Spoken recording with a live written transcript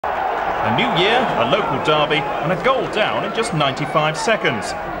A new year, a local derby and a goal down in just 95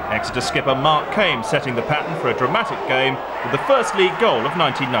 seconds. Exeter skipper Mark Kame setting the pattern for a dramatic game with the first league goal of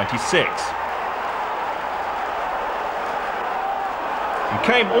 1996. And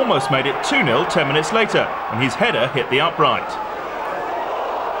Kame almost made it 2-0 10 minutes later, and his header hit the upright.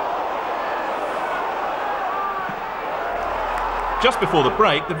 Just before the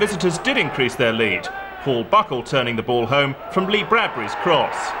break, the visitors did increase their lead. Paul Buckle turning the ball home from Lee Bradbury's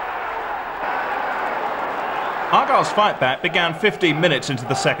cross. Argyle's fight back began 15 minutes into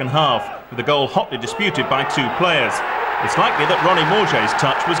the second half, with the goal hotly disputed by two players. It's likely that Ronnie Morget's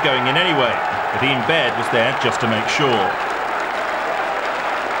touch was going in anyway, but Ian Baird was there just to make sure.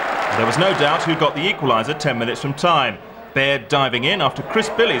 There was no doubt who got the equaliser 10 minutes from time. Baird diving in after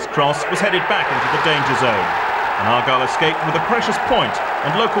Chris Billy's cross was headed back into the danger zone. And Argyle escaped with a precious point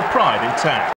and local pride intact.